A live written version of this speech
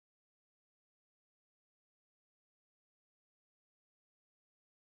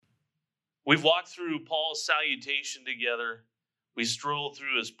We've walked through Paul's salutation together. We strolled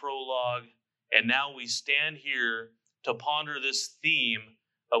through his prologue, and now we stand here to ponder this theme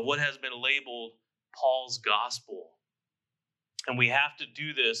of what has been labeled Paul's gospel. And we have to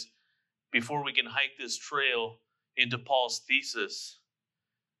do this before we can hike this trail into Paul's thesis.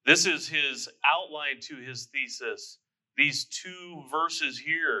 This is his outline to his thesis, these 2 verses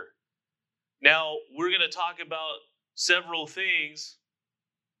here. Now, we're going to talk about several things.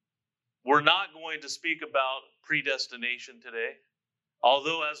 We're not going to speak about predestination today,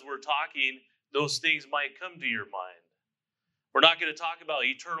 although as we're talking, those things might come to your mind. We're not going to talk about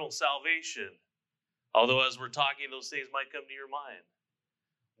eternal salvation, although as we're talking, those things might come to your mind.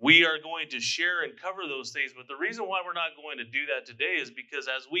 We are going to share and cover those things, but the reason why we're not going to do that today is because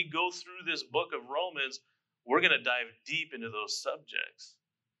as we go through this book of Romans, we're going to dive deep into those subjects.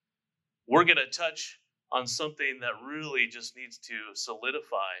 We're going to touch on something that really just needs to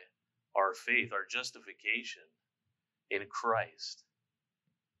solidify our faith, our justification in Christ.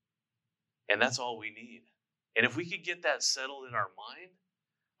 And that's all we need. And if we could get that settled in our mind,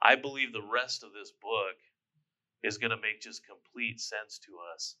 I believe the rest of this book is going to make just complete sense to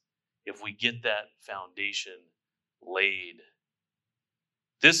us if we get that foundation laid.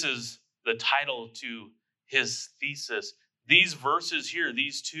 This is the title to his thesis. These verses here,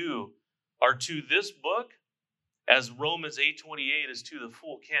 these 2, are to this book as Romans 8:28 is to the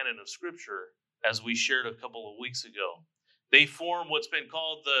full canon of Scripture, as we shared a couple of weeks ago. They form what's been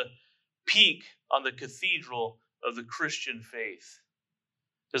called the peak on the cathedral of the Christian faith.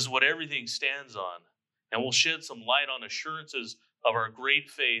 This is what everything stands on. And we'll shed some light on assurances of our great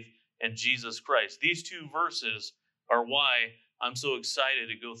faith in Jesus Christ. These 2 verses are why I'm so excited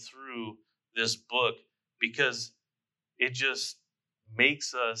to go through this book, because it just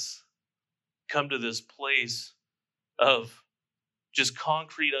makes us come to this place of just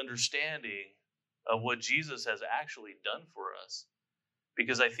concrete understanding of what Jesus has actually done for us.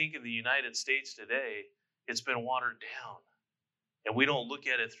 Because I think in the United States today, it's been watered down. And we don't look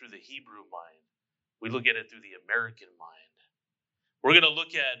at it through the Hebrew mind. We look at it through the American mind. We're going to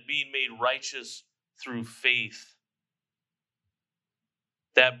look at being made righteous through faith.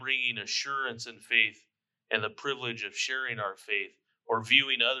 That bringing assurance in faith and the privilege of sharing our faith or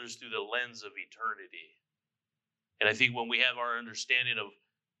viewing others through the lens of eternity. And I think when we have our understanding of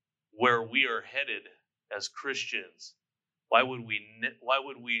where we are headed as Christians, why would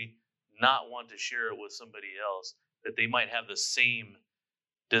we not want to share it with somebody else, that they might have the same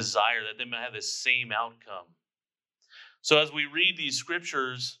desire, that they might have the same outcome? So as we read these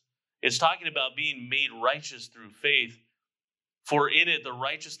scriptures, it's talking about being made righteous through faith. For in it, the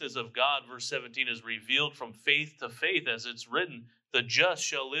righteousness of God, verse 17, is revealed from faith to faith, as it's written, the just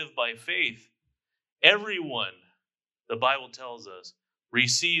shall live by faith. Everyone, the Bible tells us,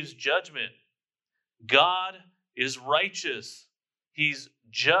 receives judgment. God is righteous. He's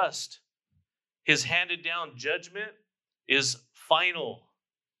just. His handed down judgment is final.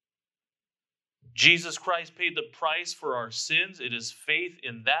 Jesus Christ paid the price for our sins. It is faith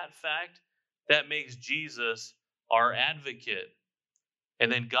in that fact that makes Jesus our advocate.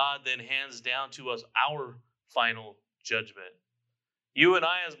 And then God then hands down to us our final judgment. You and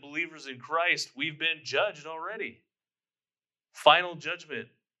I, as believers in Christ, we've been judged already. Final judgment.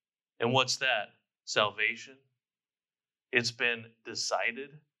 And what's that? Salvation. It's been decided.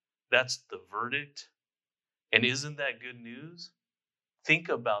 That's the verdict. And isn't that good news? Think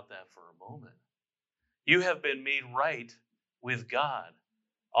about that for a moment. You have been made right with God.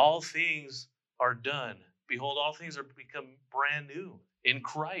 All things are done. Behold, all things are become brand new in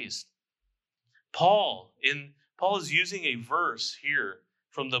Christ. Paul is using a verse here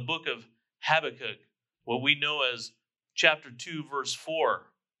from the book of Habakkuk, what we know as chapter 2, verse 4.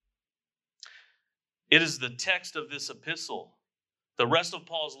 It is the text of this epistle. The rest of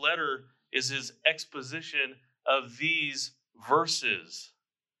Paul's letter is his exposition of these verses.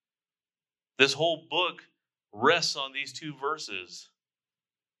 This whole book rests on these 2 verses.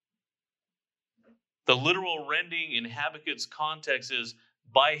 The literal rendering in Habakkuk's context is,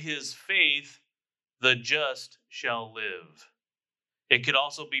 by his faith, the just shall live. It could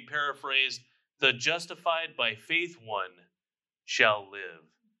also be paraphrased, the justified by faith one shall live.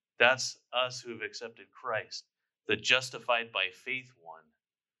 That's us who have accepted Christ. The justified by faith one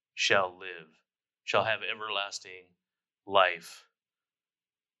shall live, shall have everlasting life.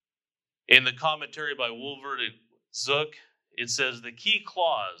 In the commentary by Wolfert and Zook, it says the key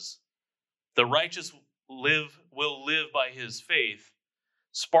clause, the righteous will live by his faith,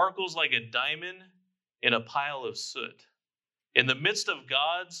 sparkles like a diamond in a pile of soot. In the midst of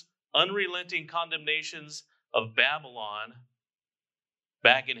God's unrelenting condemnations of Babylon,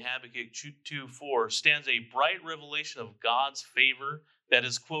 back in Habakkuk 2:4, stands a bright revelation of God's favor that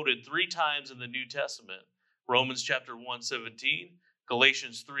is quoted 3 times in the New Testament. Romans chapter 1:17,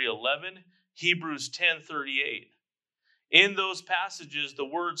 Galatians 3:11, Hebrews 10:38. In those passages, the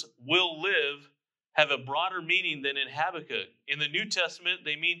words will live have a broader meaning than in Habakkuk. In the New Testament,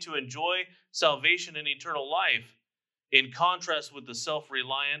 they mean to enjoy salvation and eternal life. In contrast with the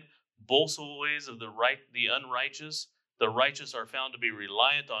self-reliant, boastful ways of the unrighteous, the righteous are found to be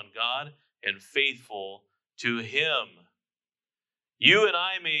reliant on God and faithful to Him. You and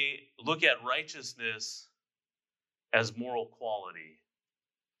I may look at righteousness as moral quality.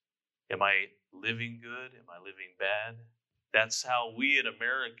 Am I living good? Am I living bad? That's how we in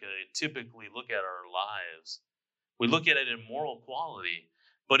America typically look at our lives. We look at it in moral quality.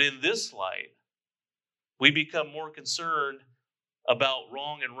 But in this light, we become more concerned about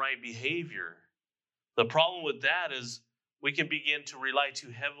wrong and right behavior. The problem with that is we can begin to rely too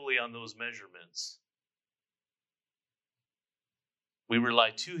heavily on those measurements. We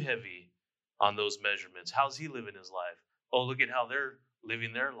rely too heavy on those measurements. How's he living his life? Oh, look at how they're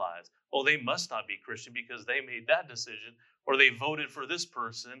living their lives. Oh, they must not be Christian because they made that decision, or they voted for this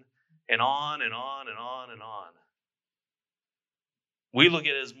person, and on and on and on and on. We look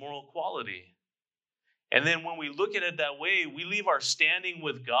at it as moral quality. And then when we look at it that way, we leave our standing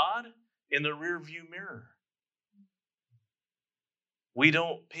with God in the rearview mirror. We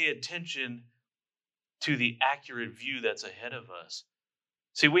don't pay attention to the accurate view that's ahead of us.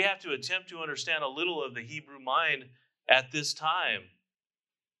 See, we have to attempt to understand a little of the Hebrew mind at this time.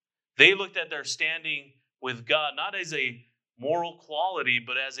 They looked at their standing with God not as a moral quality,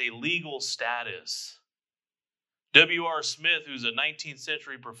 but as a legal status. W.R. Smith, who's a 19th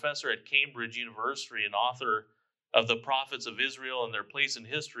century professor at Cambridge University and author of The Prophets of Israel and Their Place in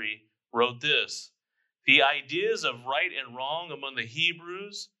History, wrote this: "The ideas of right and wrong among the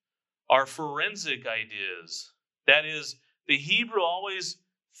Hebrews are forensic ideas. That is, the Hebrew always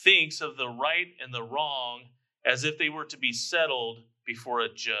thinks of the right and the wrong as if they were to be settled before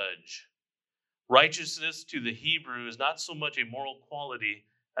a judge. Righteousness to the Hebrew is not so much a moral quality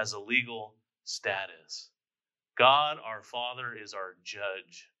as a legal status. God, our Father, is our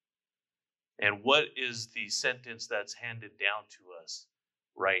judge. And what is the sentence that's handed down to us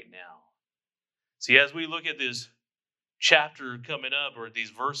right now?" See, as we look at this chapter coming up, or these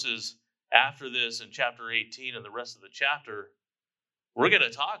verses after this in chapter 18 and the rest of the chapter, we're going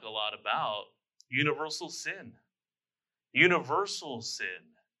to talk a lot about universal sin. Universal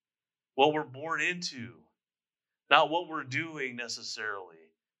sin. What we're born into. Not what we're doing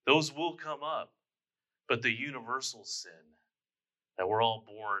necessarily. Those will come up. But the universal sin. That we're all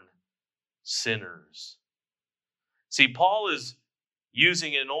born sinners. See, Paul is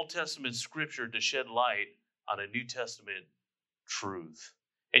using an Old Testament scripture to shed light on a New Testament truth.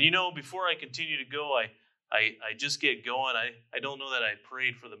 And before I continue to go, I just get going. I don't know that I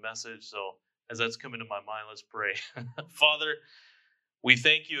prayed for the message, so as that's coming to my mind, let's pray. Father, we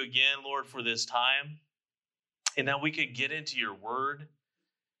thank you again, Lord, for this time, and that we could get into your word.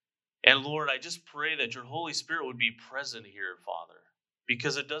 And Lord, I just pray that your Holy Spirit would be present here, Father,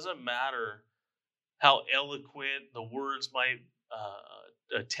 because it doesn't matter how eloquent the words might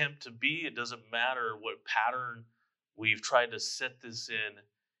attempt to be. It doesn't matter what pattern we've tried to set this in.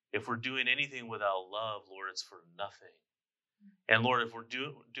 If we're doing anything without love, Lord, it's for nothing. And Lord, if we're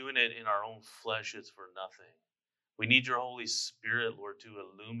doing it in our own flesh, it's for nothing. We need your Holy Spirit, Lord, to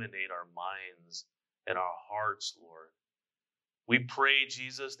illuminate our minds and our hearts, Lord. We pray,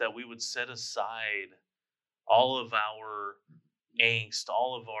 Jesus, that we would set aside all of our angst,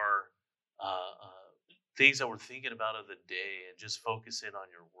 all of our things that we're thinking about of the day, and just focus in on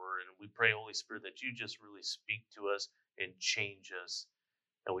your word. And we pray, Holy Spirit, that you just really speak to us and change us.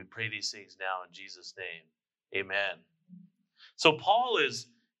 And we pray these things now in Jesus' name. Amen. So Paul is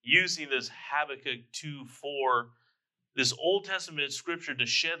using this Habakkuk 2:4, this Old Testament scripture, to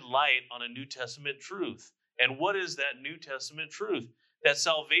shed light on a New Testament truth. And what is that New Testament truth? That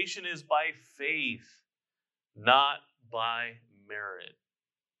salvation is by faith, not by merit.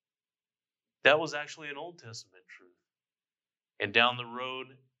 That was actually an Old Testament truth. And down the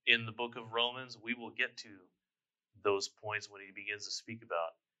road in the book of Romans, we will get to those points when he begins to speak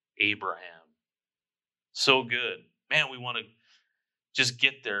about Abraham. So good. Man, we want to just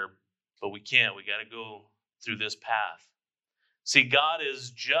get there, but we can't. We got to go through this path. See, God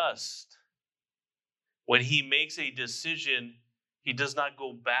is just. When he makes a decision, he does not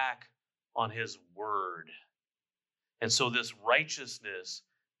go back on his word. And so this righteousness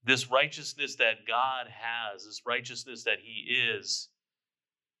that God has, this righteousness that he is,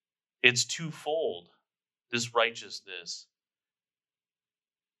 it's twofold, this righteousness.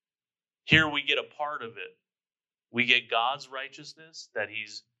 Here we get a part of it. We get God's righteousness, that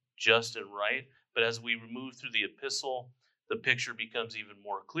he's just and right. But as we move through the epistle, the picture becomes even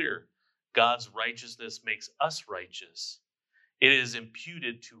more clear. God's righteousness makes us righteous. It is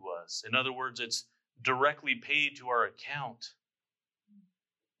imputed to us. In other words, it's directly paid to our account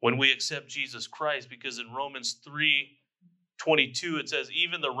when we accept Jesus Christ, because in Romans 3:22 it says,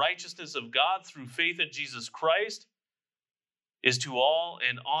 even the righteousness of God through faith in Jesus Christ is to all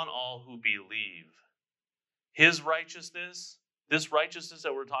and on all who believe. His righteousness, this righteousness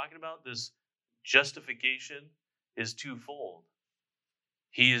that we're talking about, this justification, is twofold.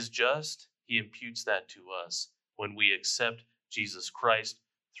 He is just, he imputes that to us when we accept Jesus Christ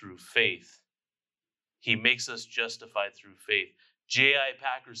through faith. He makes us justified through faith. J.I.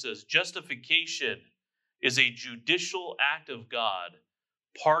 Packer says, justification is a judicial act of God,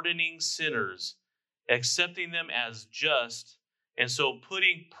 pardoning sinners, accepting them as just, and so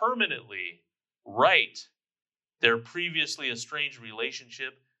putting permanently right their previously estranged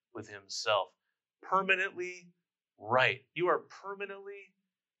relationship with himself. Permanently right. You are permanently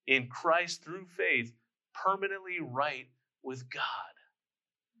in Christ through faith, permanently right with God.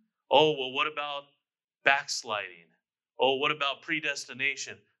 Oh, well, what about backsliding? Oh, what about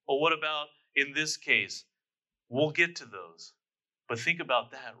predestination? Oh, what about in this case? We'll get to those. But think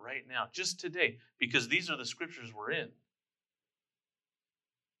about that right now, just today, because these are the scriptures we're in.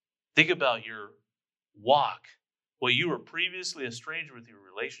 Think about your walk. Well, you were previously estranged with your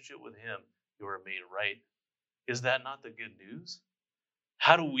relationship with him. You are made right. Is that not the good news?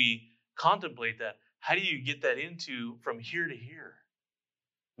 How do we contemplate that? How do you get that into from here to here?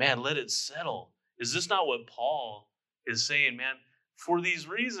 Man, let it settle. Is this not what Paul is saying, man? For these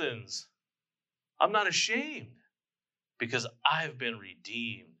reasons, I'm not ashamed because I've been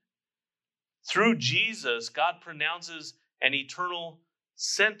redeemed. Through Jesus, God pronounces an eternal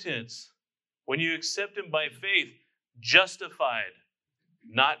sentence. When you accept him by faith, justified,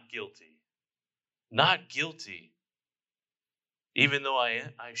 not guilty. Not guilty. Even though I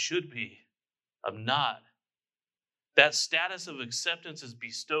should be, I'm not. That status of acceptance is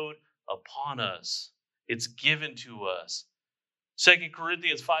bestowed upon us. It's given to us. 2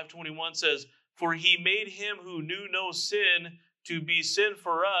 Corinthians 5:21 says, for he made him who knew no sin to be sin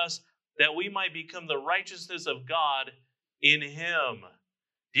for us, that we might become the righteousness of God in him.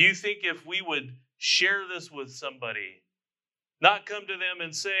 Do you think if we would share this with somebody, not come to them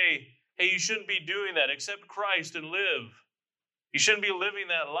and say, hey, you shouldn't be doing that, accept Christ and live. You shouldn't be living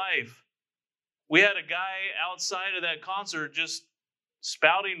that life. We had a guy outside of that concert just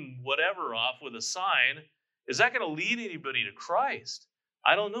spouting whatever off with a sign. Is that going to lead anybody to Christ?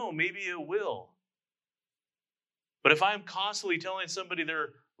 I don't know. Maybe it will. But if I'm constantly telling somebody they're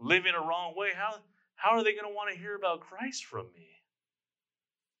living a wrong way, how are they going to want to hear about Christ from me?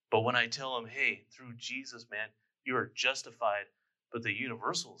 But when I tell them, hey, through Jesus, man, you are justified, but the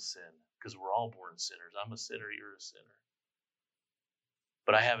universal sin, because we're all born sinners. I'm a sinner, you're a sinner.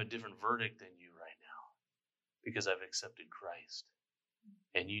 But I have a different verdict than you right now because I've accepted Christ.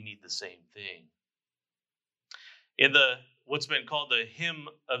 And you need the same thing. In what's been called the Hymn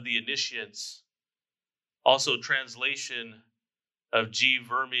of the Initiates, also translation of G.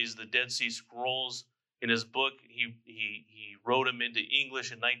 Vermes, the Dead Sea Scrolls, in his book, he wrote them into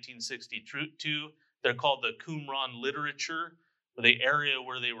English in 1962. They're called the Qumran literature, the area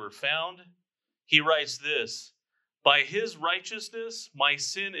where they were found. He writes this, by his righteousness, my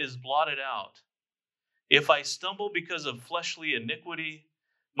sin is blotted out. If I stumble because of fleshly iniquity,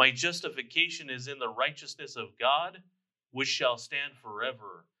 my justification is in the righteousness of God, which shall stand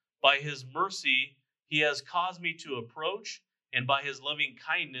forever. By his mercy, he has caused me to approach, and by his loving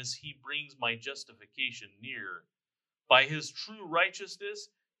kindness, he brings my justification near. By his true righteousness,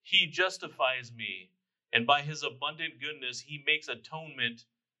 he justifies me, and by his abundant goodness, he makes atonement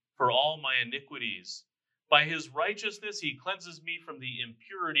for all my iniquities. By his righteousness, he cleanses me from the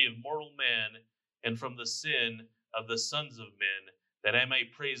impurity of mortal man and from the sin of the sons of men, that I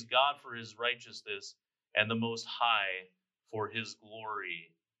might praise God for his righteousness and the Most High for his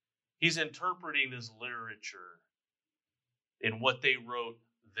glory. He's interpreting this literature in what they wrote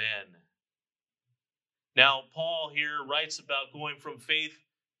then. Now, Paul here writes about going from faith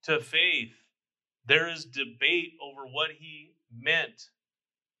to faith. There is debate over what he meant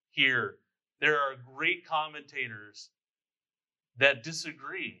here. There are great commentators that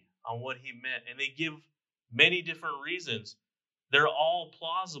disagree on what he meant, and they give many different reasons. They're all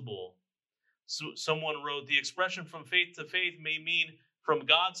plausible. So someone wrote, the expression from faith to faith may mean from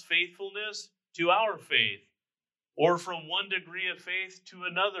God's faithfulness to our faith, or from one degree of faith to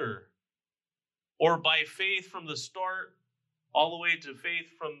another, or by faith from the start all the way to faith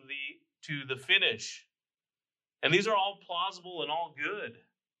from the to the finish. And these are all plausible and all good.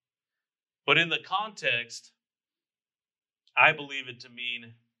 But in the context, I believe it to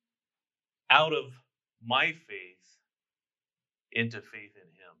mean out of my faith into faith in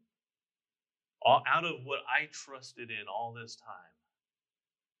him. Out of what I trusted in all this time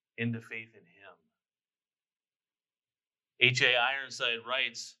into faith in him. H.A. Ironside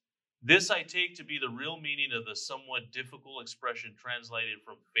writes, "This I take to be the real meaning of the somewhat difficult expression translated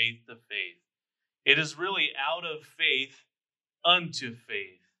from faith to faith. It is really out of faith unto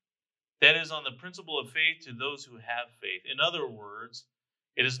faith. That is, on the principle of faith to those who have faith. In other words,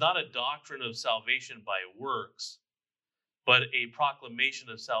 it is not a doctrine of salvation by works, but a proclamation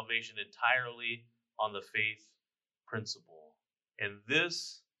of salvation entirely on the faith principle." And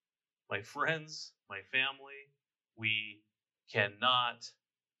this, my friends, my family, we cannot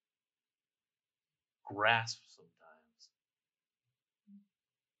grasp sometimes.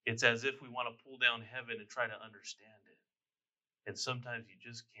 It's as if we want to pull down heaven and try to understand it. And sometimes you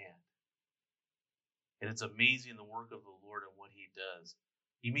just can't. And it's amazing the work of the Lord and what he does.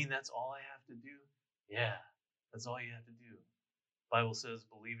 You mean that's all I have to do? Yeah, that's all you have to do. The Bible says,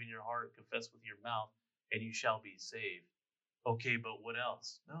 believe in your heart, confess with your mouth, and you shall be saved. Okay, but what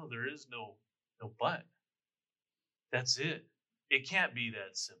else? No, there is no but. That's it. It can't be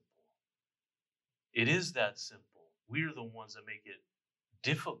that simple. It is that simple. We're the ones that make it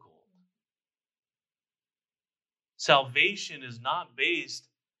difficult. Salvation is not based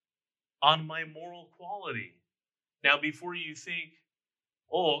on my moral quality. Now, before you think,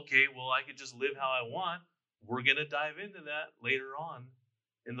 oh, okay, well, I could just live how I want, we're going to dive into that later on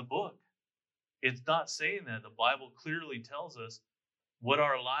in the book. It's not saying that. The Bible clearly tells us what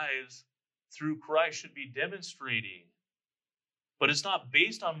our lives through Christ should be demonstrating. But it's not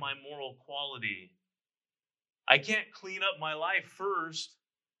based on my moral quality. I can't clean up my life first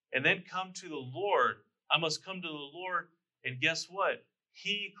and then come to the Lord. I must come to the Lord, and guess what?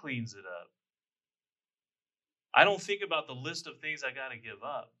 He cleans it up. I don't think about the list of things I got to give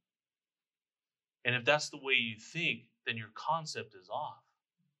up. And if that's the way you think, then your concept is off.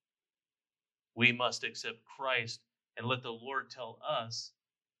 We must accept Christ and let the Lord tell us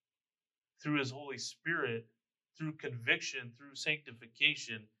through his Holy Spirit, through conviction, through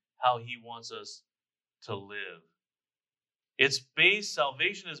sanctification, how he wants us to live.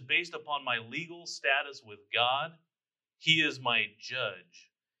 Salvation is based upon my legal status with God. He is my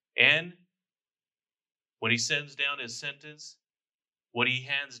judge. And when he sends down his sentence, what he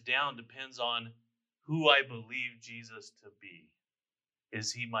hands down depends on who I believe Jesus to be.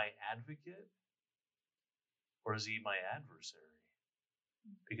 Is he my advocate or is he my adversary?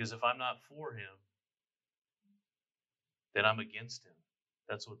 Because if I'm not for him, then I'm against him.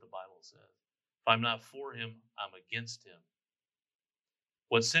 That's what the Bible says. If I'm not for him, I'm against him.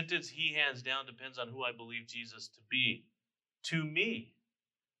 What sentence he hands down depends on who I believe Jesus to be. To me,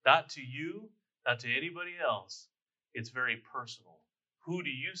 not to you, not to anybody else. It's very personal. Who do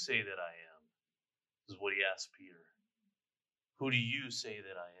you say that I am? Is what he asked Peter. Who do you say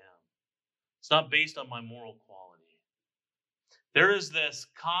that I am? It's not based on my moral quality. There is this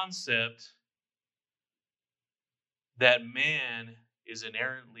concept that man is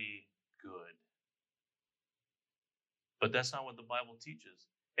inherently good. But that's not what the Bible teaches.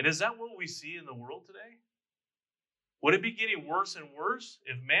 And is that what we see in the world today? Would it be getting worse and worse?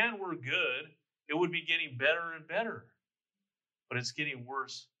 If man were good, it would be getting better and better. But it's getting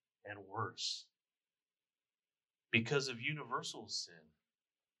worse and worse because of universal sin.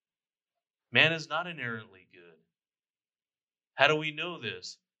 Man is not inherently good. How do we know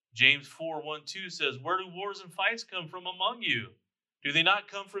this? James 4:1-2 says, "Where do wars and fights come from among you? Do they not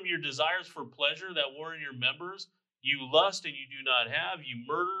come from your desires for pleasure that war in your members? You lust and you do not have. You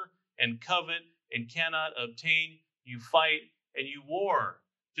murder and covet and cannot obtain. You fight and you war."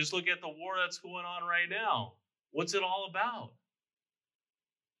 Just look at the war that's going on right now. What's it all about?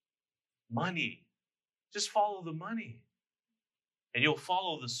 Money. Just follow the money. And you'll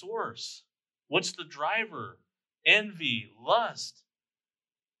follow the source. What's the driver? Envy, lust.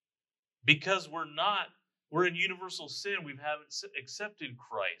 Because we're in universal sin. We haven't accepted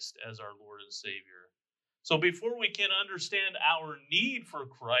Christ as our Lord and Savior. So before we can understand our need for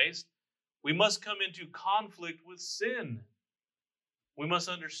Christ, we must come into conflict with sin. We must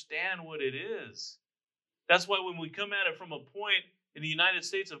understand what it is. That's why when we come at it from a point in the United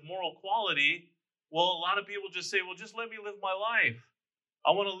States of moral quality, well, a lot of people just say, well, just let me live my life.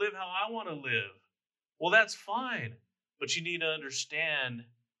 I want to live how I want to live. Well, that's fine. But you need to understand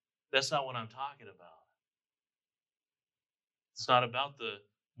that's not what I'm talking about. It's not about the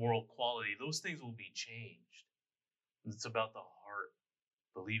moral quality. Those things will be changed. It's about the heart.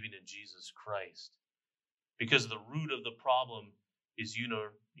 believing in Jesus Christ. Because the root of the problem is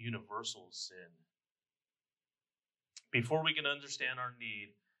universal sin. Before we can understand our need,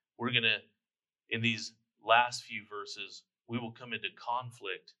 we're going to, in these last few verses, we will come into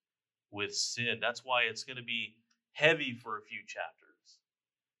conflict with sin. That's why it's going to be heavy for a few chapters.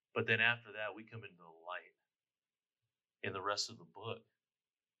 But then after that, we come into the light in the rest of the book.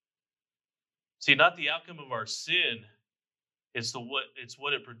 See, not the outcome of our sin, it's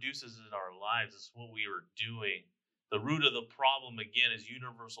what it produces in our lives. It's what we are doing. The root of the problem, again, is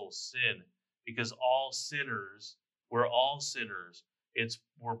universal sin, because we're all sinners.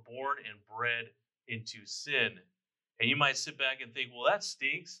 We're born and bred into sin. And you might sit back and think, well, that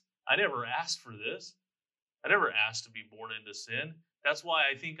stinks. I never asked for this. I never asked to be born into sin. That's why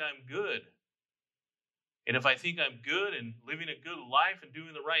I think I'm good. And if I think I'm good and living a good life and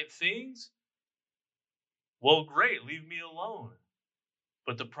doing the right things, well, great, leave me alone.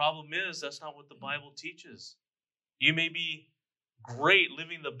 But the problem is, that's not what the Bible teaches. You may be great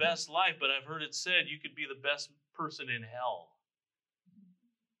living the best life, but I've heard it said you could be the best person in hell.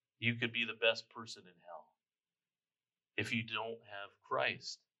 You could be the best person in hell if you don't have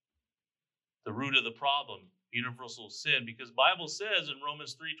Christ. The root of the problem, universal sin, because the Bible says in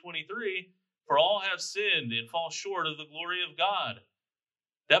Romans 3:23, for all have sinned and fall short of the glory of God.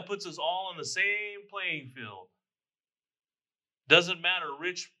 That puts us all on the same playing field. Doesn't matter,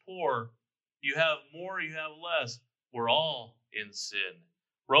 rich, poor, you have more, you have less. We're all in sin.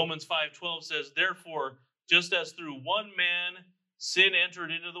 Romans 5:12 says, therefore, just as through one man sin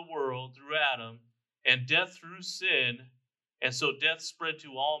entered into the world through Adam, and death through sin, and so death spread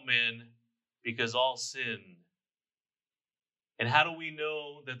to all men because all sinned. And how do we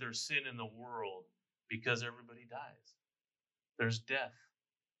know that there's sin in the world? Because everybody dies. There's death.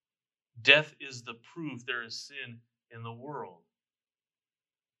 Death is the proof there is sin in the world.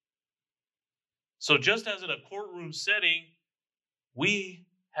 So just as in a courtroom setting, we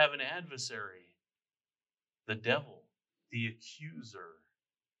have an adversary, the devil, the accuser.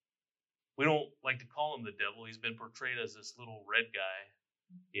 We don't like to call him the devil. He's been portrayed as this little red guy,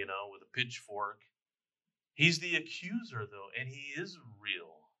 with a pitchfork. He's the accuser, though, and he is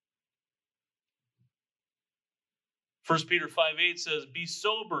real. 1 Peter 5:8 says, be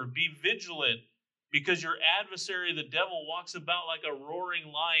sober, be vigilant, because your adversary, the devil, walks about like a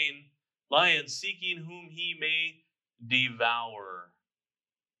roaring lion seeking whom he may devour.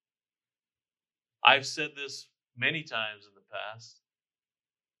 I've said this many times in the past.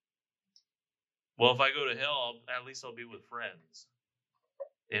 Well, if I go to hell, at least I'll be with friends.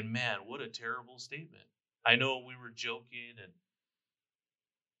 And man, what a terrible statement. I know we were joking,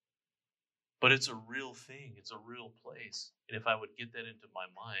 but it's a real thing. It's a real place. And if I would get that into my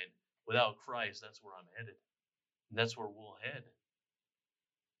mind, without Christ, that's where I'm headed. And that's where we'll head.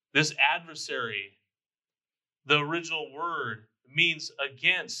 This adversary, the original word, means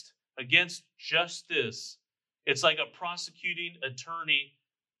against justice. It's like a prosecuting attorney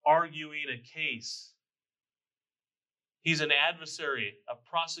arguing a case. He's an adversary, a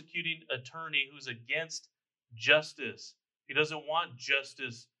prosecuting attorney who's against justice. He doesn't want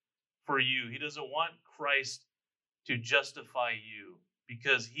justice for you. He doesn't want Christ to justify you,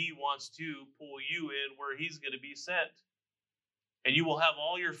 because he wants to pull you in where he's going to be sent. And you will have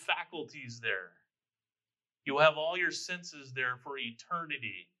all your faculties there. You will have all your senses there for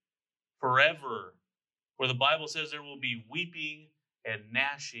eternity, forever, where the Bible says there will be weeping and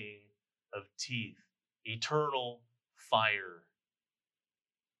gnashing of teeth, eternal fire.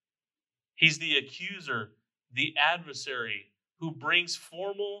 He's the accuser, the adversary, who brings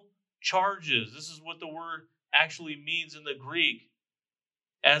formal charges. This is what the word actually means in the Greek,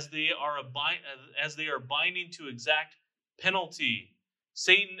 as they are binding to exact penalty.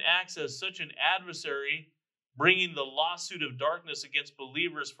 Satan acts as such an adversary, bringing the lawsuit of darkness against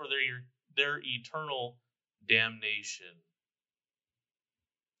believers for their eternal damnation.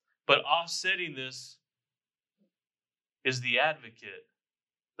 But offsetting this is the advocate,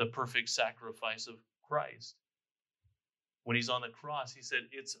 the perfect sacrifice of Christ. When he's on the cross, he said,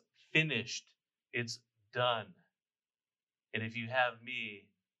 it's finished. It's done. And if you have me,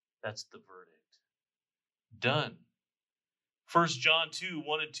 that's the verdict. Done. 1 John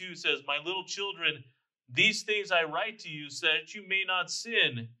 2:1-2 says, my little children, these things I write to you so that you may not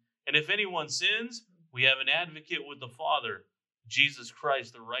sin. And if anyone sins, we have an advocate with the Father, Jesus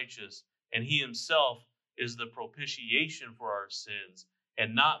Christ the righteous. And he himself is the propitiation for our sins,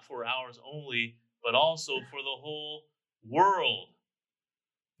 and not for ours only, but also for the whole world.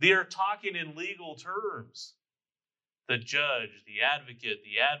 They are talking in legal terms. The judge, the advocate,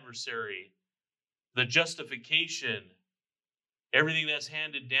 the adversary, the justification. everything that's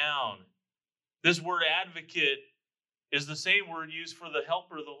handed down. This word advocate is the same word used for the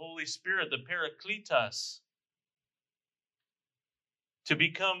helper, the Holy Spirit, the Parakletos. To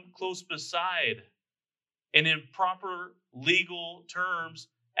become close beside. And in proper legal terms,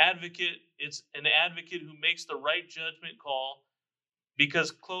 advocate, it's an advocate who makes the right judgment call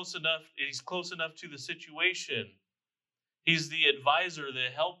because he's close enough to the situation. He's the advisor, the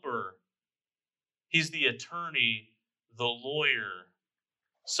helper. He's the attorney, the lawyer.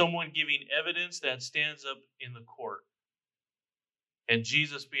 Someone giving evidence that stands up in the court. And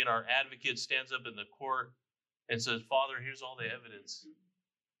Jesus, being our advocate, stands up in the court and says, Father, here's all the evidence.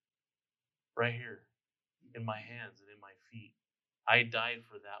 Right here, in my hands and in my feet. I died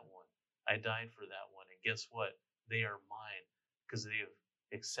for that one. I died for that one. And guess what? They are mine because they have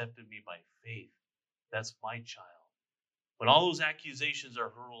accepted me by faith. That's my child. When all those accusations are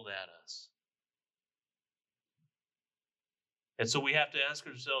hurled at us. And so we have to ask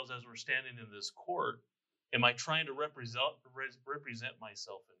ourselves as we're standing in this court, am I trying to represent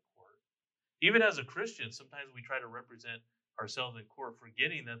myself in court? Even as a Christian, sometimes we try to represent ourselves in court,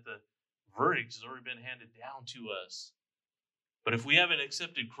 forgetting that the verdict has already been handed down to us. But if we haven't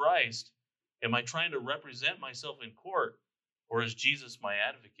accepted Christ, am I trying to represent myself in court? Or is Jesus my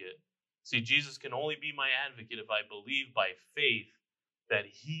advocate? See, Jesus can only be my advocate if I believe by faith that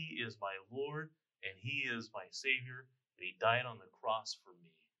he is my Lord and he is my Savior and he died on the cross for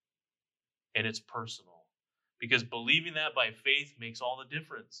me. And it's personal. Because believing that by faith makes all the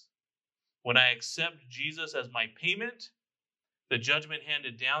difference. When I accept Jesus as my payment, the judgment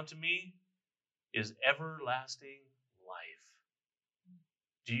handed down to me is everlasting life.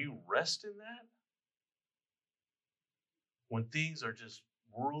 Do you rest in that? When things are just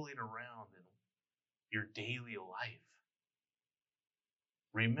whirling around in your daily life,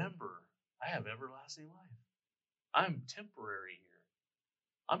 remember, I have everlasting life. I'm temporary here.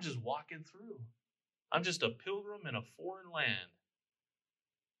 I'm just walking through. I'm just a pilgrim in a foreign land.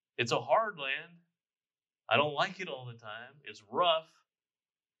 It's a hard land. I don't like it all the time. It's rough.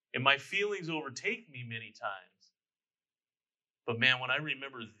 And my feelings overtake me many times. But man, when I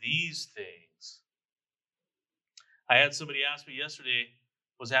remember these things, I had somebody ask me yesterday,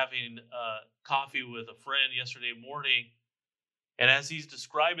 was having coffee with a friend yesterday morning, and as he's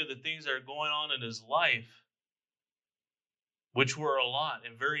describing the things that are going on in his life, which were a lot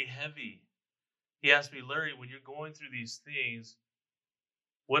and very heavy, he asked me, Larry, when you're going through these things,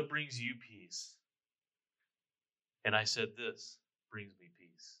 what brings you peace? And I said, this brings me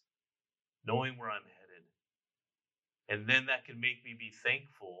peace, knowing where I'm headed. And then that can make me be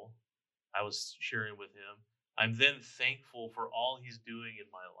thankful. I was sharing with him. I'm then thankful for all he's doing in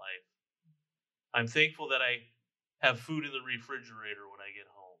my life. I'm thankful that I have food in the refrigerator when I get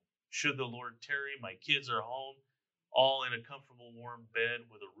home. Should the Lord tarry, my kids are home, all in a comfortable, warm bed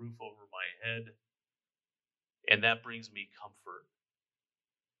with a roof over my head. And that brings me comfort.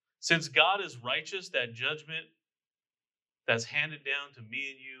 Since God is righteous, that judgment that's handed down to me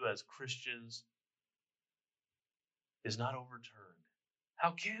and you as Christians is not overturned.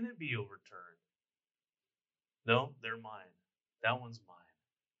 How can it be overturned? No, they're mine. That one's mine.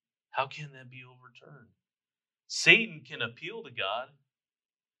 How can that be overturned? Satan can appeal to God.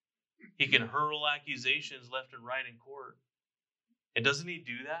 He can hurl accusations left and right in court. And doesn't he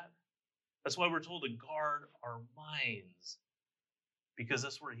do that? That's why we're told to guard our minds, because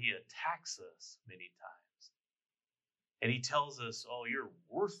that's where he attacks us many times. And he tells us, oh, you're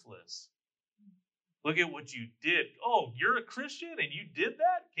worthless. Look at what you did. Oh, you're a Christian and you did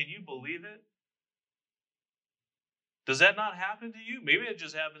that? Can you believe it? Does that not happen to you? Maybe it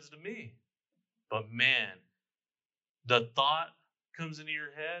just happens to me. But man, the thought comes into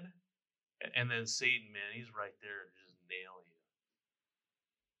your head, and then Satan, man, he's right there to just nail you.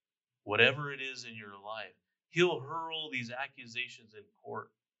 Whatever it is in your life, he'll hurl these accusations in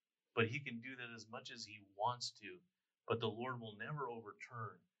court, but he can do that as much as he wants to. But the Lord will never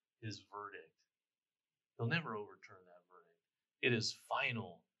overturn his verdict. He'll never overturn that verdict. It is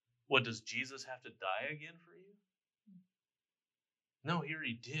final. What, does Jesus have to die again for you? No, here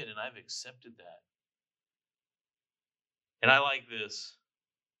he did, and I've accepted that. And I like this.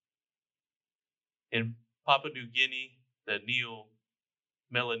 In Papua New Guinea, the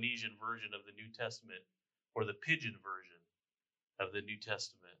Neo-Melanesian version of the New Testament, or the Pidgin version of the New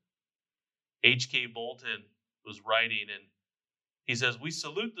Testament, H.K. Bolton was writing, and he says, we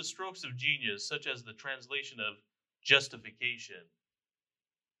salute the strokes of genius, such as the translation of justification.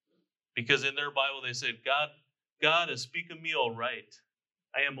 Because in their Bible, they said, God has speaking me all right.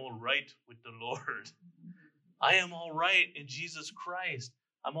 I am all right with the Lord. I am all right in Jesus Christ.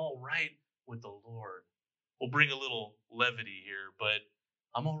 I'm all right with the Lord. We'll bring a little levity here, but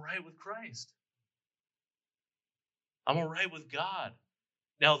I'm all right with Christ. I'm all right with God.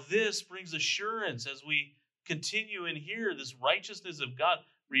 Now this brings assurance as we continue in here, this righteousness of God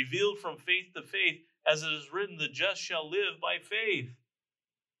revealed from faith to faith, as it is written, the just shall live by faith.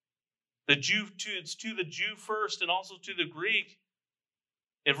 It's to the Jew first and also to the Greek.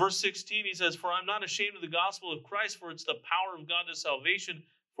 In verse 16, he says, for I'm not ashamed of the gospel of Christ, for it's the power of God to salvation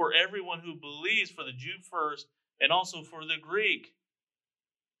for everyone who believes, for the Jew first and also for the Greek.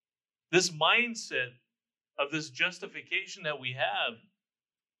 This mindset of this justification that we have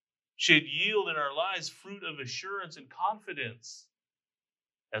should yield in our lives fruit of assurance and confidence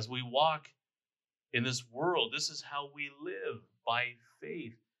as we walk in this world. This is how we live, by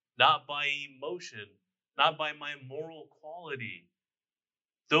faith, not by emotion, not by my moral quality.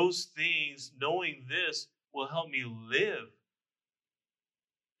 Those things, knowing this, will help me live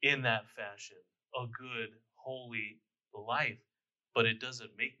in that fashion, a good, holy life. But it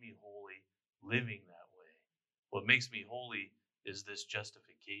doesn't make me holy living that way. What makes me holy is this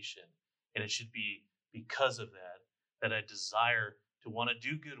justification. And it should be because of that I desire to want to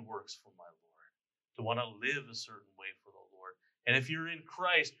do good works for my Lord, to want to live a certain way for the Lord. And if you're in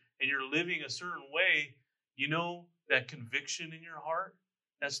Christ and you're living a certain way, you know that conviction in your heart,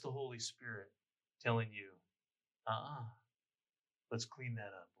 that's the Holy Spirit telling you, let's clean that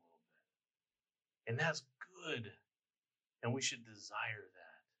up a little bit. And that's good. And we should desire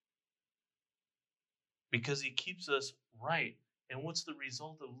that. Because he keeps us right. And what's the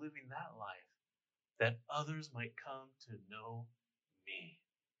result of living that life? That others might come to know me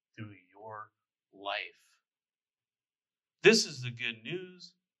through your life. This is the good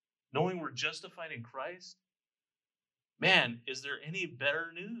news. Knowing we're justified in Christ. Man, is there any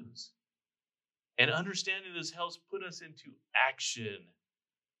better news? And understanding this helps put us into action.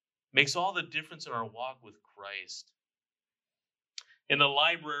 Makes all the difference in our walk with Christ. In the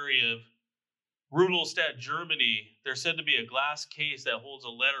library of Rudolstadt, Germany, there's said to be a glass case that holds a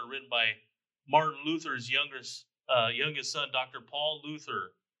letter written by Martin Luther's youngest son, Dr. Paul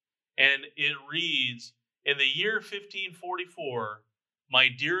Luther. And it reads, in the year 1544, my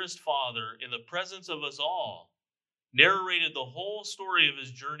dearest father, in the presence of us all, narrated the whole story of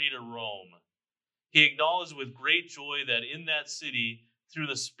his journey to Rome. He acknowledged with great joy that in that city, through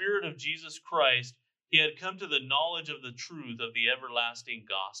the Spirit of Jesus Christ, he had come to the knowledge of the truth of the everlasting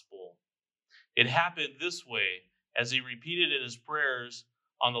gospel. It happened this way, as he repeated in his prayers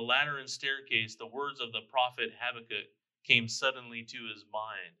on the Lateran staircase, the words of the prophet Habakkuk came suddenly to his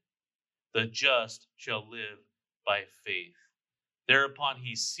mind. The just shall live by faith. Thereupon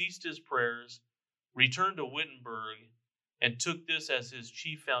he ceased his prayers, returned to Wittenberg, and took this as his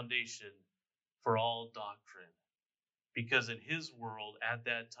chief foundation for all doctrine. Because in his world at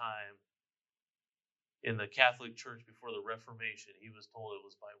that time, in the Catholic Church before the Reformation, he was told it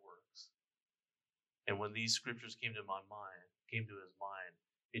was by works. And when these scriptures came to his mind,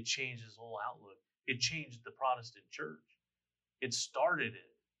 it changed his whole outlook. It changed the Protestant church. It started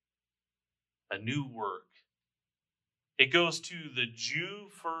it. A new work. It goes to the Jew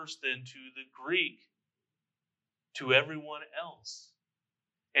first, then to the Greek, to everyone else.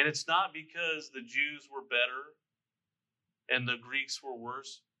 And it's not because the Jews were better and the Greeks were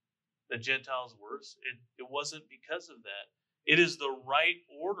worse, the Gentiles worse. It wasn't because of that. It is the right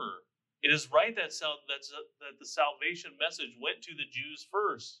order. It is right that the salvation message went to the Jews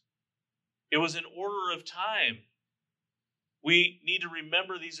first. It was an order of time. We need to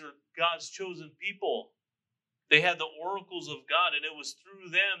remember these are God's chosen people. They had the oracles of God, and it was through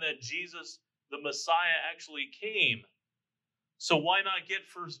them that Jesus, the Messiah, actually came. So why not get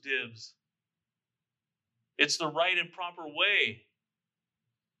first dibs? It's the right and proper way.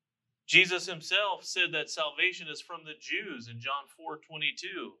 Jesus himself said that salvation is from the Jews in John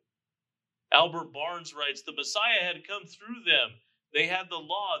 4:22. Albert Barnes writes, the Messiah had come through them. They had the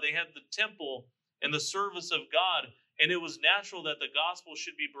law, they had the temple, and the service of God, and it was natural that the gospel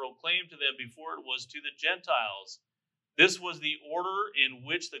should be proclaimed to them before it was to the Gentiles. This was the order in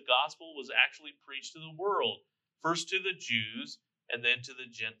which the gospel was actually preached to the world, first to the Jews and then to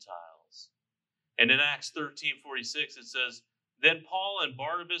the Gentiles. And in Acts 13:46 it says, then Paul and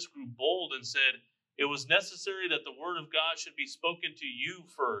Barnabas grew bold and said, it was necessary that the word of God should be spoken to you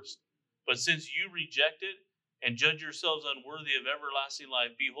first. But since you reject it and judge yourselves unworthy of everlasting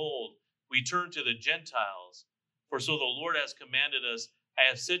life, behold, we turn to the Gentiles. For so the Lord has commanded us, I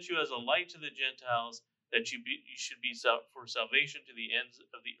have set you as a light to the Gentiles, that you should be for salvation to the ends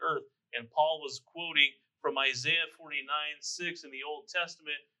of the earth. And Paul was quoting from Isaiah 49:6 in the Old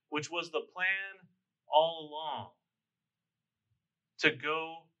Testament, which was the plan all along. To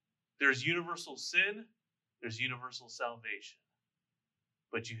go, there's universal sin, There's universal salvation.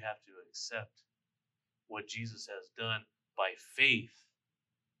 But you have to accept what Jesus has done by faith.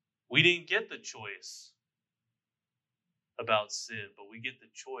 We didn't get the choice about sin, but we get the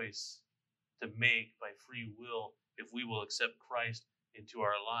choice to make by free will if we will accept Christ into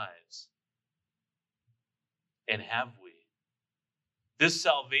our lives. And have we? This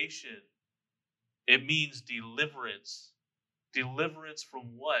salvation, it means deliverance. Deliverance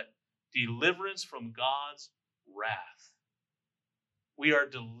from what? Deliverance from God's wrath. We are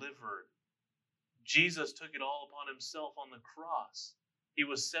delivered. Jesus took it all upon himself on the cross. He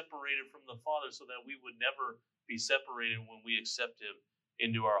was separated from the Father so that we would never be separated when we accept him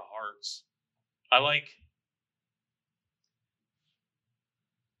into our hearts.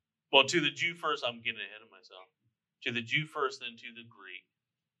 To the Jew first, I'm getting ahead of myself. To the Jew first, then to the Greek.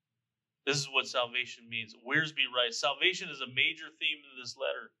 This is what salvation means. Wiersbe writes, salvation is a major theme in this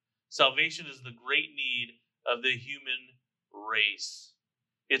letter. Salvation is the great need of the human race.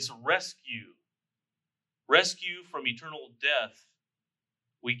 It's rescue. Rescue from eternal death.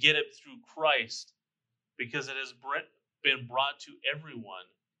 We get it through Christ because it has been brought to everyone.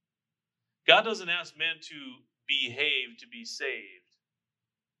 God doesn't ask men to behave to be saved,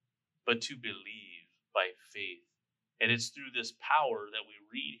 but to believe by faith. And it's through this power that we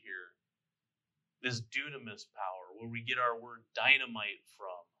read here, this dunamis power, where we get our word dynamite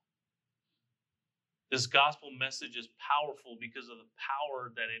from. This gospel message is powerful because of the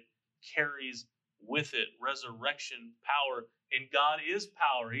power that it carries with it, resurrection power. And God is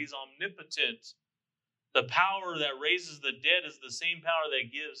power. He's omnipotent. The power that raises the dead is the same power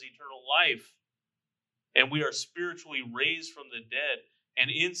that gives eternal life. And we are spiritually raised from the dead.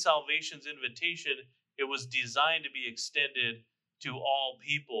 And in salvation's invitation, it was designed to be extended to all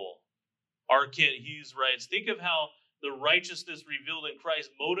people. R. Kent Hughes writes, think of how the righteousness revealed in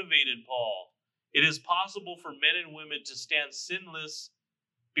Christ motivated Paul. It is possible for men and women to stand sinless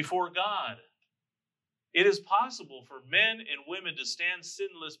before God. It is possible for men and women to stand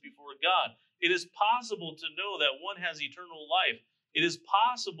sinless before God. It is possible to know that one has eternal life. It is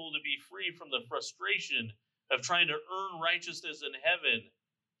possible to be free from the frustration of trying to earn righteousness in heaven.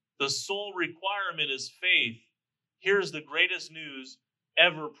 The sole requirement is faith. Here's the greatest news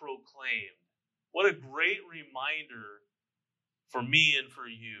ever proclaimed. What a great reminder for me and for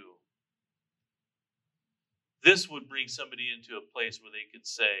you. This would bring somebody into a place where they could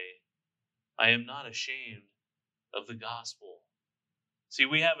say, I am not ashamed of the gospel. See,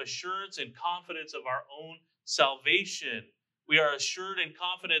 we have assurance and confidence of our own salvation. We are assured and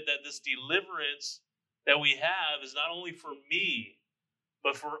confident that this deliverance that we have is not only for me,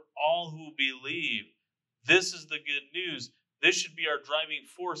 but for all who believe. This is the good news. This should be our driving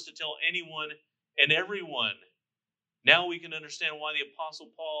force to tell anyone and everyone. Now we can understand why the Apostle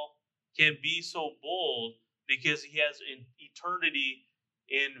Paul can be so bold, because he has an eternity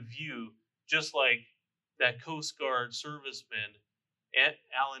in view, just like that Coast Guard serviceman,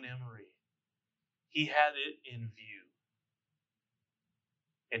 Alan Emery. He had it in view.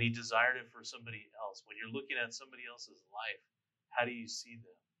 And he desired it for somebody else. When you're looking at somebody else's life, how do you see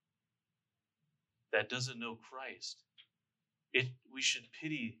them? That doesn't know Christ. We should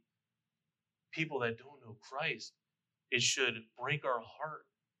pity people that don't know Christ. It should break our heart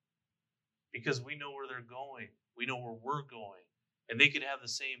because we know where they're going. We know where we're going. And they could have the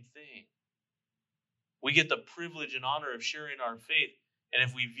same thing. We get the privilege and honor of sharing our faith. And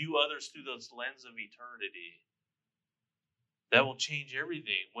if we view others through this lens of eternity, that will change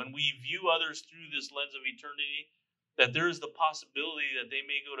everything. When we view others through this lens of eternity, that there is the possibility that they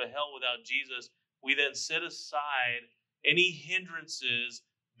may go to hell without Jesus, we then set aside any hindrances,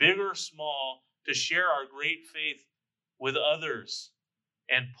 big or small, to share our great faith with others.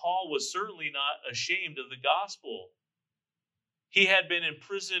 And Paul was certainly not ashamed of the gospel. He had been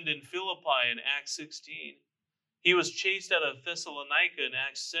imprisoned in Philippi in Acts 16. He was chased out of Thessalonica in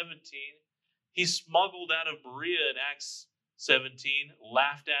Acts 17. He smuggled out of Berea in Acts 17,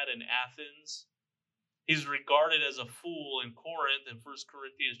 laughed at in Athens. He's regarded as a fool in Corinth in 1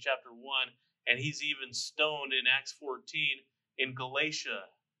 Corinthians chapter 1, and he's even stoned in Acts 14 in Galatia.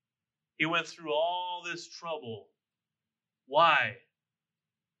 He went through all this trouble. Why?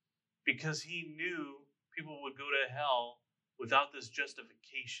 Because he knew people would go to hell without this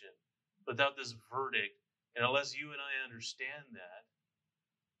justification, without this verdict. And unless you and I understand that,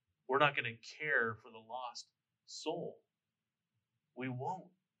 we're not going to care for the lost soul. We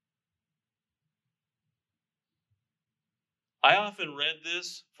won't. I often read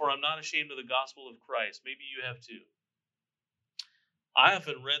this, for I'm not ashamed of the gospel of Christ. Maybe you have too. I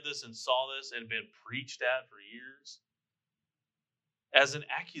often read this and saw this and been preached at for years as an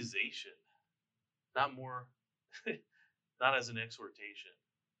accusation. not more, not as an exhortation.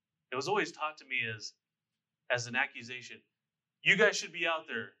 It was always taught to me as an accusation. You guys should be out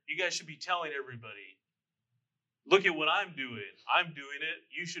there. You guys should be telling everybody, look at what I'm doing. I'm doing it.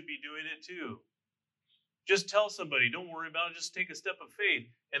 You should be doing it too. Just tell somebody. Don't worry about it. Just take a step of faith.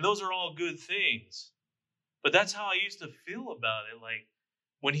 And those are all good things. But that's how I used to feel about it. Like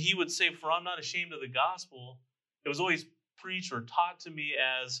when he would say, for I'm not ashamed of the gospel, it was always preached or taught to me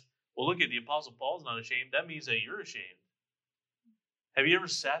as, well, look at the Apostle Paul's not ashamed. That means that you're ashamed. Have you ever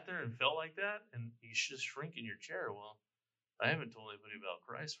sat there and felt like that? And you just shrink in your chair. Well, I haven't told anybody about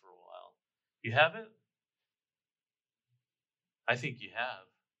Christ for a while. You haven't? I think you have.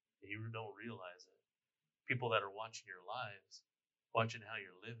 And you don't realize it. People that are watching your lives, watching how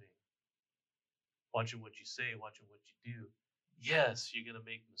you're living, watching what you say, watching what you do. Yes, you're going to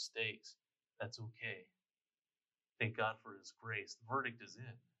make mistakes. That's okay. Thank God for his grace. The verdict is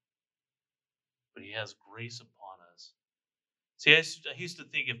in. But he has grace upon us. See, I used to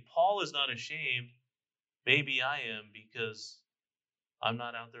think if Paul is not ashamed, maybe I am, because I'm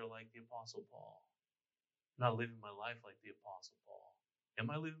not out there like the Apostle Paul. I'm not living my life like the Apostle Paul. Am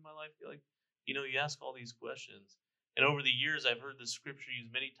I living my life like, you ask all these questions. And over the years, I've heard the scripture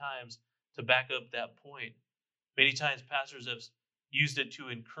used many times to back up that point. Many times pastors have used it to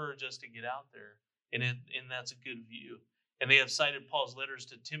encourage us to get out there. And that's a good view. And they have cited Paul's letters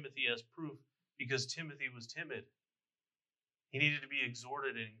to Timothy as proof because Timothy was timid. He needed to be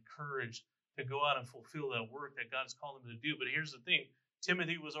exhorted and encouraged to go out and fulfill that work that God's called him to do. But here's the thing.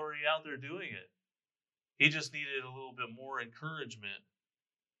 Timothy was already out there doing it. He just needed a little bit more encouragement.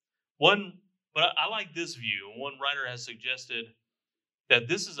 But I like this view. One writer has suggested that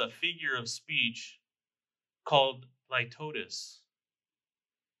this is a figure of speech called litotes.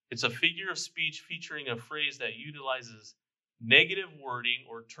 It's a figure of speech featuring a phrase that utilizes negative wording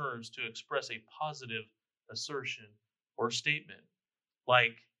or terms to express a positive assertion or statement.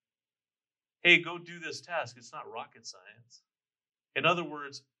 Like, hey, go do this task. It's not rocket science. In other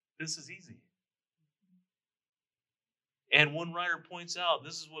words, this is easy. And one writer points out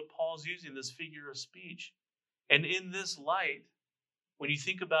this is what Paul's using, this figure of speech. And in this light, when you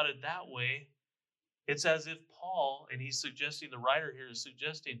think about it that way, it's as if Paul, and he's suggesting, the writer here is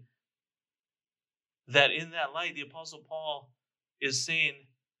suggesting that in that light, the Apostle Paul is saying,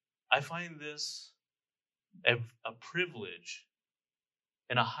 I find this a privilege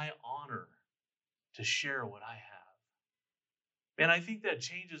and a high honor to share what I have. Man, I think that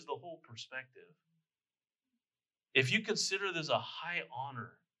changes the whole perspective. If you consider this a high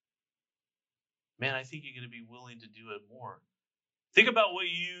honor, man, I think you're going to be willing to do it more. Think about what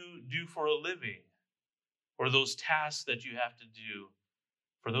you do for a living, or those tasks that you have to do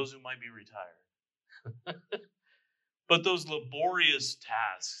for those who might be retired. But those laborious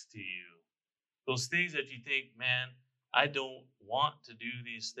tasks to you, those things that you think, man, I don't want to do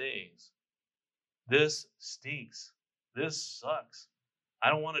these things. This stinks. This sucks. I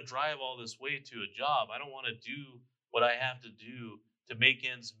don't want to drive all this way to a job. I don't want to do what I have to do to make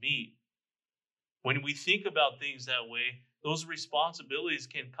ends meet. When we think about things that way, those responsibilities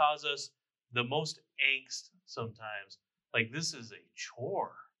can cause us the most angst sometimes. Like, this is a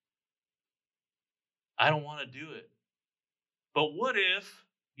chore. I don't want to do it. But what if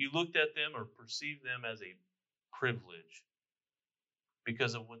you looked at them or perceived them as a privilege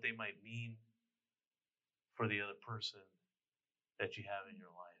because of what they might mean for the other person that you have in your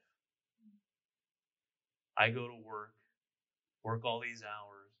life? I go to work all these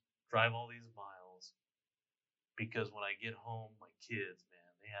hours, drive all these miles, because when I get home, my kids,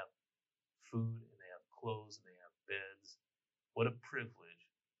 man, they have food and they have clothes and they have beds. What a privilege,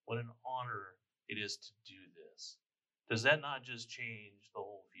 what an honor it is to do this. Does that not just change the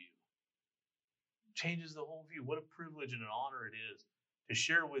whole view? Changes the whole view. What a privilege and an honor it is to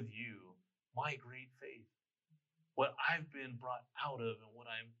share with you my great faith, what I've been brought out of and what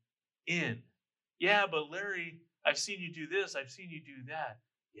I'm in. Yeah, but Larry, I've seen you do this. I've seen you do that.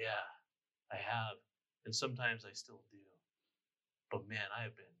 Yeah, I have. And sometimes I still do. But man, I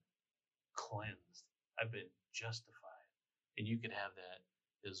have been cleansed. I've been justified. And you can have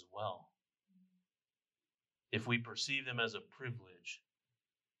that as well. If we perceive them as a privilege,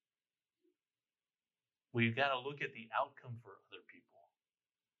 we've got to look at the outcome for other people.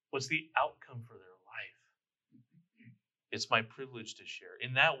 What's the outcome for their life? It's my privilege to share.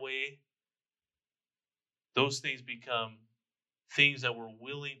 In that way, those things become things that we're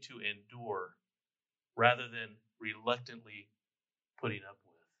willing to endure rather than reluctantly putting up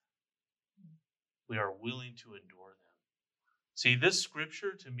with. We are willing to endure them. See, this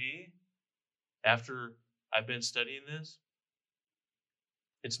scripture to me, after I've been studying this,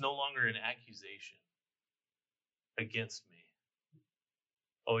 It's no longer an accusation against me.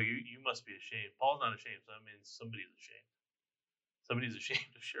 Oh, you must be ashamed. Paul's not ashamed, so that means somebody's ashamed. Somebody's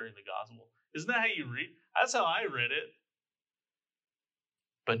ashamed of sharing the gospel. Isn't that how you read? That's how I read it.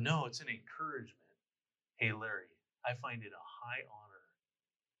 But no, it's an encouragement. Hey, Larry, I find it a high honor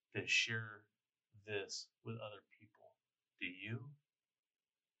to share this with other people. Do you?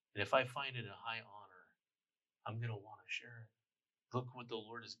 And if I find it a high honor, I'm going to want to share it. Look what the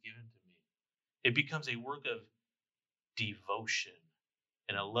Lord has given to me. It becomes a work of devotion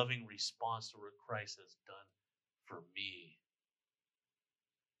and a loving response to what Christ has done for me.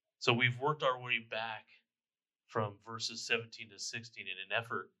 So we've worked our way back from verses 17 to 16 in an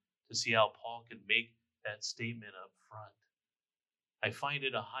effort to see how Paul could make that statement up front. I find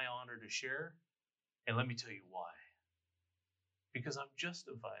it a high honor to share, and let me tell you why. Because I'm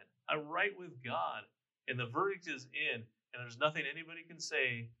justified. I'm right with God, and the verdict is in, and there's nothing anybody can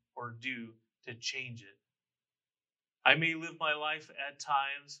say or do to change it. I may live my life at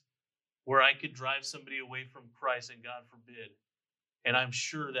times where I could drive somebody away from Christ, and God forbid. And I'm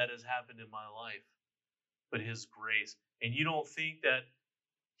sure that has happened in my life. But His grace. And you don't think that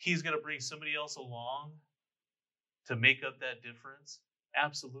He's going to bring somebody else along to make up that difference?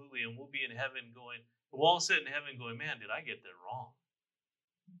 Absolutely. And we'll be in heaven going, we'll all sit in heaven going, man, did I get that wrong?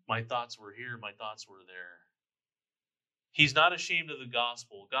 My thoughts were here, my thoughts were there. He's not ashamed of the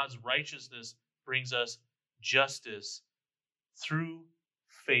gospel. God's righteousness brings us justice through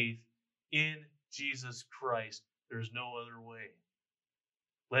faith in Jesus Christ. There's no other way.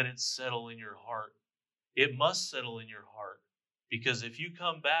 Let it settle in your heart. It must settle in your heart, because if you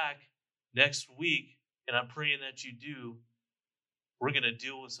come back next week, and I'm praying that you do, we're going to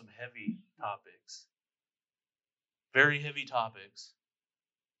deal with some heavy topics. Very heavy topics.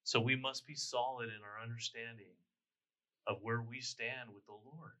 So we must be solid in our understanding of where we stand with the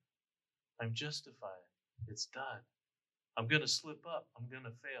Lord. I'm justified. It's done. I'm going to slip up. I'm going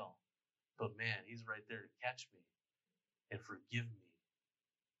to fail. But man, He's right there to catch me and forgive me.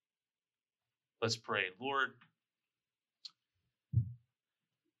 Let's pray. Lord,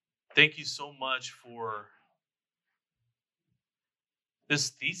 thank you so much for this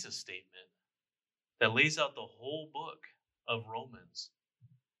thesis statement that lays out the whole book of Romans.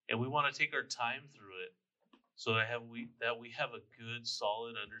 And we want to take our time through it so that we have a good,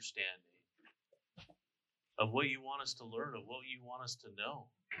 solid understanding of what you want us to learn, of what you want us to know.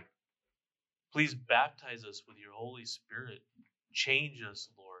 Please baptize us with your Holy Spirit. Change us,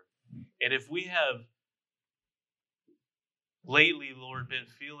 Lord. And if we have lately, Lord, been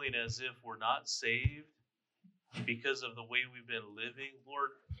feeling as if we're not saved because of the way we've been living,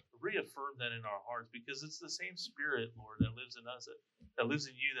 Lord, reaffirm that in our hearts, because it's the same Spirit, Lord, that lives in us, that lives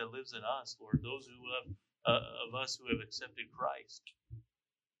in you, that lives in us, Lord, those who have of us who have accepted Christ.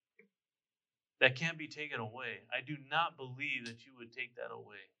 That can't be taken away. I do not believe that you would take that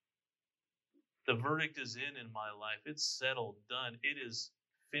away. The verdict is in my life. It's settled, done. It is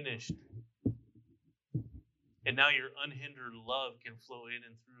finished. And now your unhindered love can flow in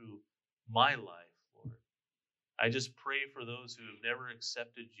and through my life, Lord. I just pray for those who have never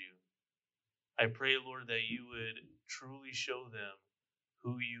accepted you. I pray, Lord, that you would truly show them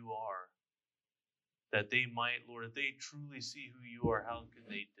who you are. That they might, Lord, if they truly see who you are, how can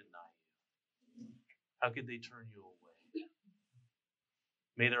they deny you? How could they turn you away?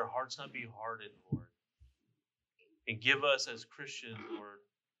 May their hearts not be hardened, Lord. And give us as Christians, Lord,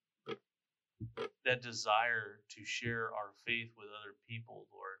 that desire to share our faith with other people,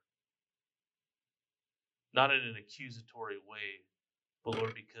 Lord. Not in an accusatory way, but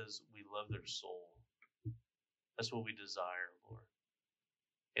Lord, because we love their soul. That's what we desire, Lord.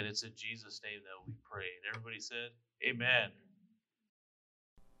 And it's in Jesus' name that we pray. And everybody said, amen.